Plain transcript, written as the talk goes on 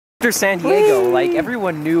After San Diego, like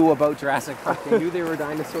everyone knew about Jurassic Park. They knew there were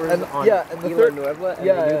dinosaurs on Isla Nueva, and they knew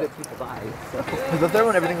that people died. So. The third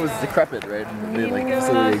one, everything was decrepit, right? And they like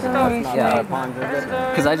facilities. Yeah,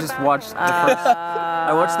 because I just watched the first.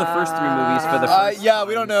 I watched the first 3 movies for the first. Yeah,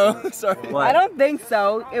 we don't know. Sorry. What? I don't think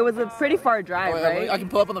so. It was a pretty far drive, right? I can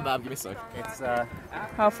pull up on the map. Give me a sec. It's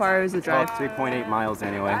how far is the drive? 3.8 miles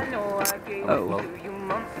anyway. Oh. Well.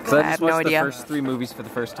 So I just watched the first 3 movies for the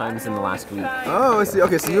first times in the last week. Oh, I see.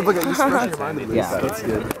 Okay, so you have like a fresh in your mind at least. Yeah, that's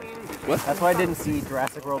good. What? That's why I didn't see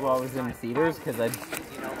Jurassic World while I was in theaters, because I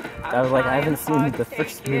was like, I haven't seen the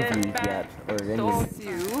first movie yet, or any. Oh,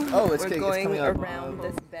 it's We're going coming up. around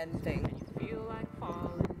this bend thing.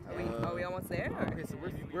 Are we almost there? Or? Okay, so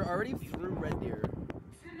we're already through Red Deer.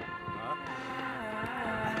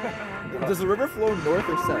 Does the river flow north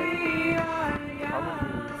or south?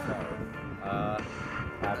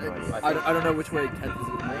 I don't know which way Kent is. I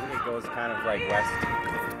think it goes kind of like west.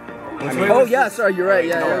 Oh yeah, sorry, you're right.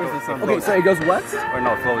 Yeah. Okay, so it goes west? Or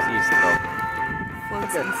no, it flows east. So.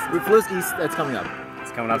 It flows east. That's coming up.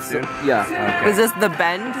 It's coming up soon. Yeah. Okay. Is this the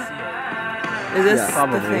bend? Is this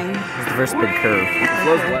probably the thing? It's the first big curve. It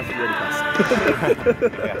flows west really fast.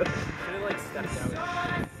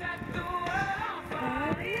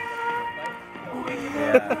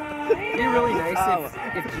 It'd be really nice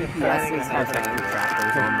if GPSs had vector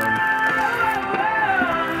trackers on them.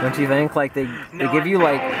 Don't you think? Like they give you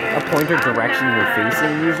like a pointer direction you're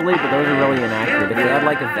facing usually, but those are really inaccurate. If they had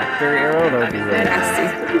like a vector arrow, that would be really nice.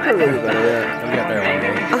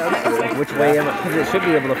 Like which way am I? Because it should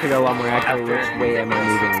be able to figure a lot more accurately which way am I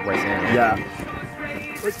moving right now. Yeah.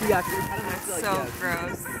 So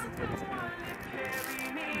gross.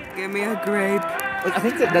 Give me a grape. Like, I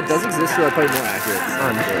think that does exist, so it's probably more accurate.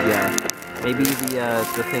 Yeah. Maybe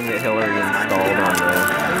the thing that Hillary installed on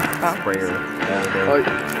the sprayer.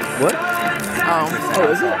 What?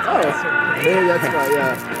 Oh, is it? Oh, maybe that's right.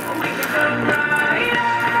 Yeah.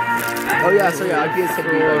 Oh yeah, so yeah, IPA is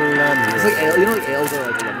typically like, it's like ale. You know, like ales are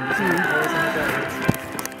like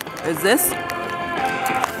 11%. Is this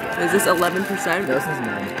 11%? No, this is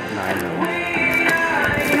 9.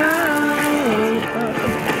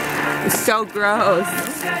 It's so gross.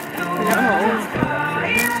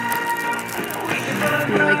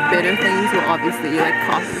 You like bitter things? Well, obviously you like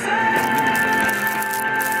coffee.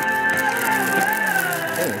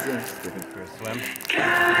 For a swim.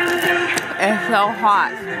 It's so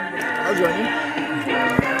hot. I'll join you.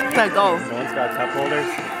 Let's go. Someone's got cup holders.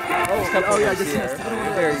 Oh yeah, just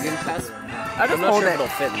There, you can pass. I'll just hold it. It'll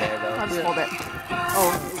fit in there though. I'll just hold it.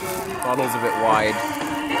 Oh. Bottle's a bit wide.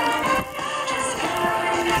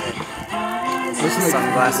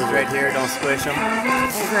 Sunglasses right here, don't squish them.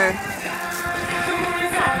 Okay.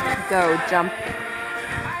 Go, jump.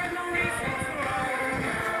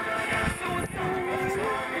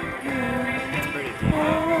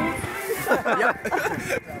 Yep.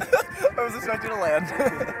 I was expecting to land.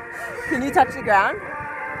 Can you touch the ground?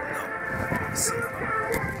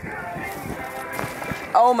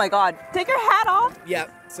 Oh my god. Take your hat off. Yeah,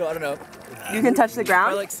 so I don't know. You can touch the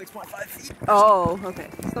ground? Like 6.5 feet. Oh, okay.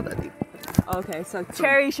 It's not that deep. Okay, so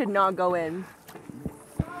Cherry should not go in.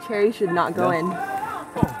 Cherry should not go in.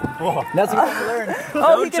 That's what I learned.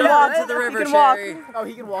 Oh, he can walk. to the river, he can walk. Cherry. Oh,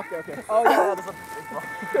 he can walk there, okay. Oh, yeah,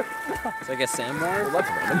 It's like a sandbar. well, that's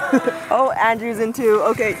random. Oh, Andrew's in too.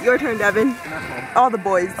 Okay, your turn, Devin. All the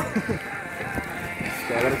boys. Okay,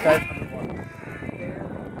 I gotta try.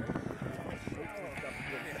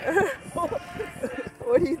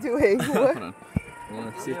 What are you doing? What?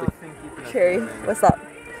 See if Cherry, what's up?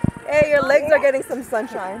 Hey, your legs are getting some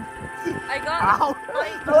sunshine. I got Ow!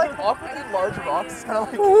 They're like awkwardly large rocks. Kind of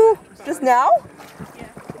like. Ooh, just now?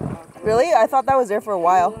 Really? I thought that was there for a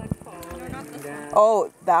while. Oh,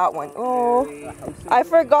 that one. Oh, I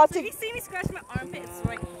forgot to. If you see me scratch my armpit, it's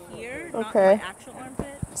right here, Okay. not my actual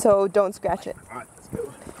armpit. So don't scratch it. Alright, let's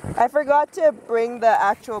go. I forgot to bring the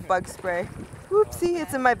actual bug spray. Oopsie,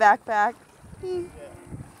 it's in my backpack. Let's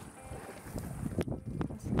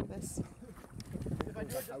do this.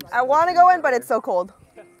 I want to go in, but it's so cold.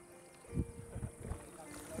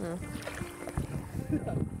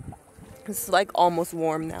 It's like almost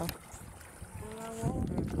warm now.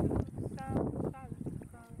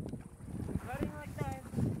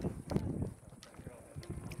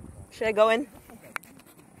 Should I go in?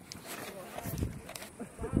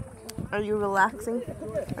 Are you relaxing?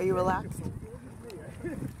 Are you relaxed?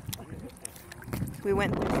 We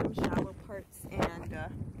went through some shallow parts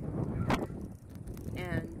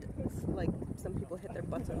and like some people hit their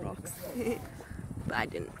butts on rocks. But I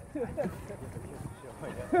didn't.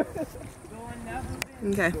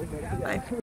 Okay, bye.